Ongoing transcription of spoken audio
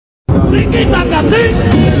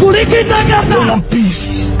One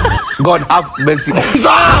piece. God have mercy. Jesus.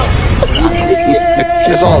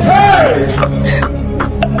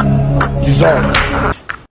 Jesus.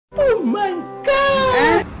 Oh my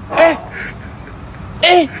God.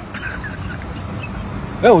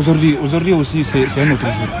 Aujourd'hui aussi, c'est un autre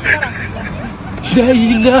jour.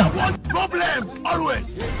 Daïla. Problems always.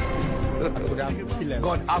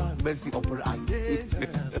 God have mercy upon us.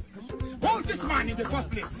 Hold this man in the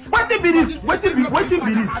first place. What be this? What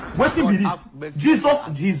be this? Jesus.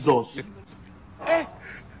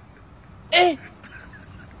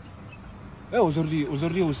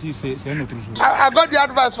 Aujourd'hui aussi, c'est un autre jour. I got the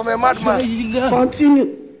advice from a madman. Daïla. Continue.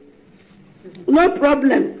 No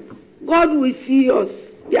problem. God will see us.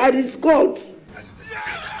 There is God.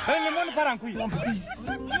 I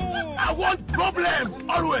want problems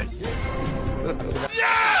always.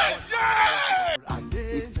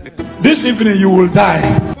 This evening you will die.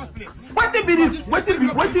 What be this?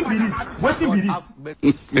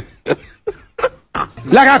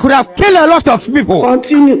 Like I could have killed a lot of people.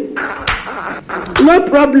 Continue. No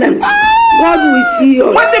problem. God will see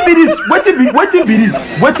us. What be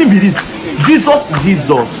this?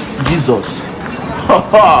 Jesus.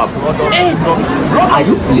 Are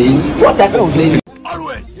you playing? What type of playing?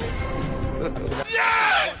 Always.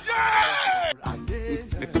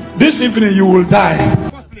 This evening you will die.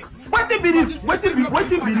 What be this?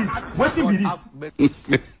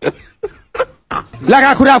 Like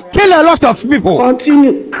I could have killed a lot of people.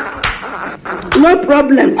 Continue. No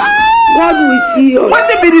problem. God will see us.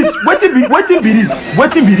 What be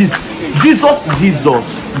this? Jesus.